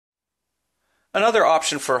Another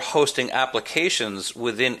option for hosting applications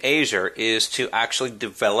within Azure is to actually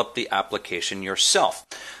develop the application yourself.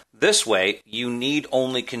 This way, you need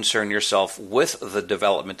only concern yourself with the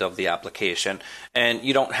development of the application, and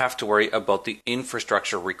you don't have to worry about the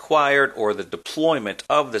infrastructure required or the deployment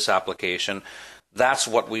of this application. That's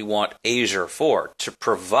what we want Azure for, to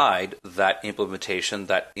provide that implementation,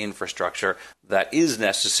 that infrastructure that is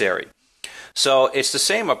necessary. So it's the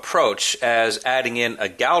same approach as adding in a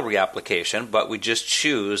gallery application, but we just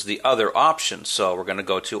choose the other option. So we're going to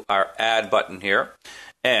go to our Add button here.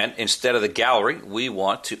 And instead of the gallery, we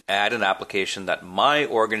want to add an application that my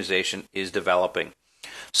organization is developing.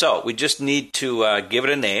 So we just need to give it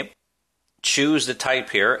a name, choose the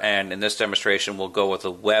type here, and in this demonstration we'll go with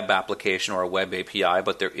a web application or a web API,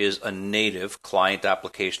 but there is a native client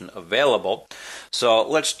application available. So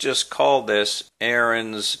let's just call this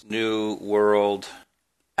Aaron's New World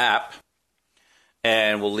App,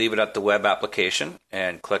 and we'll leave it at the web application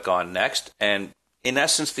and click on Next. And in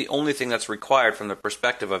essence, the only thing that's required from the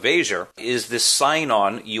perspective of Azure is this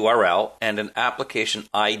sign-on URL and an application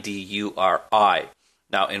ID URI.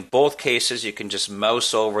 Now, in both cases, you can just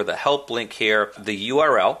mouse over the help link here, the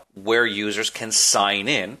URL where users can sign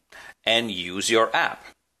in and use your app.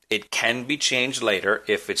 It can be changed later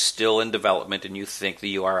if it's still in development and you think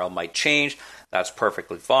the URL might change. That's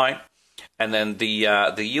perfectly fine. And then the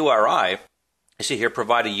URI, you see here,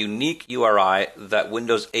 provide a unique URI that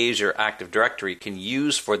Windows Azure Active Directory can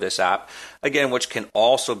use for this app, again, which can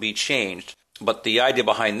also be changed. But the idea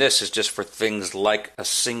behind this is just for things like a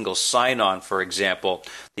single sign-on, for example.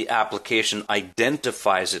 The application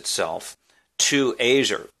identifies itself to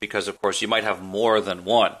Azure because, of course, you might have more than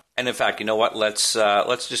one. And in fact, you know what? Let's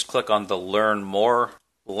just click on the Learn More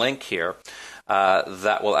link here.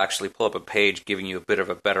 That will actually pull up a page giving you a bit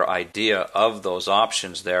of a better idea of those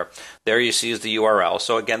options there. There you see is the URL.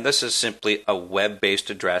 So again, this is simply a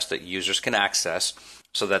web-based address that users can access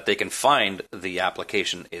so that they can find the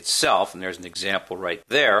application itself. And there's an example right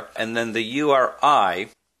there. And then the URI,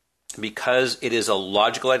 because it is a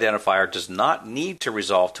logical identifier, does not need to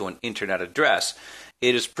resolve to an internet address.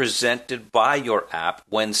 It is presented by your app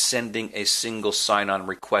when sending a single sign-on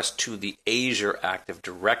request to the Azure Active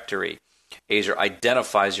Directory. Azure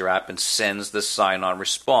identifies your app and sends the sign-on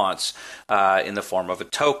response in the form of a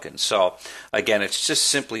token. So again, it's just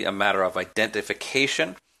simply a matter of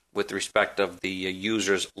identification with respect of the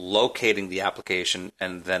users locating the application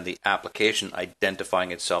and then the application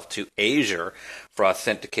identifying itself to Azure for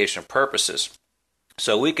authentication purposes.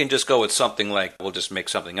 So we can just go with something like, we'll just make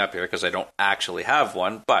something up here because I don't actually have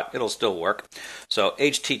one, but it'll still work. So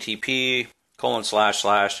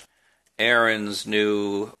http://Aaron's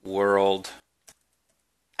New World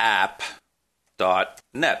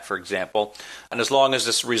App.net, for example. And as long as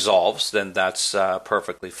this resolves, then that's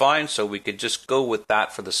perfectly fine. So we could just go with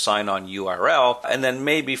that for the sign-on URL. And then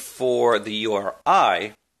maybe for the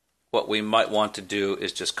URI, what we might want to do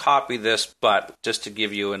is just copy this, but just to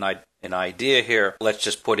give you an idea here, let's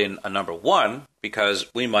just put in a number 1 because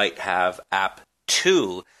we might have app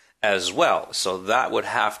 2 as well. So that would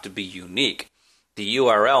have to be unique. The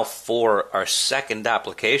URL for our second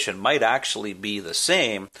application might actually be the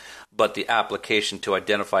same, but the application to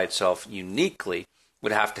identify itself uniquely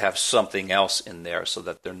would have to have something else in there so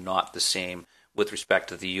that they're not the same with respect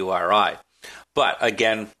to the URI. But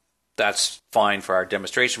again, that's fine for our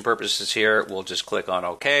demonstration purposes here. We'll just click on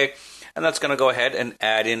OK, and that's going to go ahead and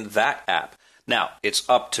add in that app. Now, it's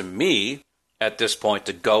up to me at this point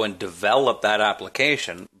to go and develop that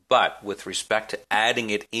application, but with respect to adding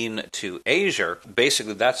it into Azure,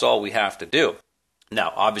 basically that's all we have to do.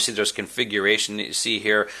 Now, obviously there's configuration that you see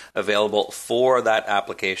here available for that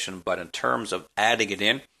application, but in terms of adding it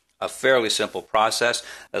in, a fairly simple process.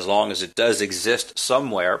 As long as it does exist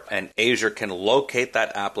somewhere and Azure can locate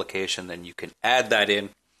that application, then you can add that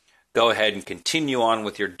in. Go ahead and continue on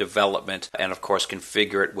with your development and, of course,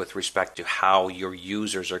 configure it with respect to how your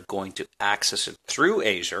users are going to access it through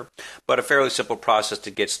Azure. But a fairly simple process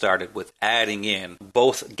to get started with adding in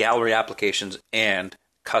both gallery applications and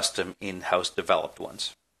custom in-house developed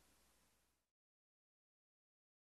ones.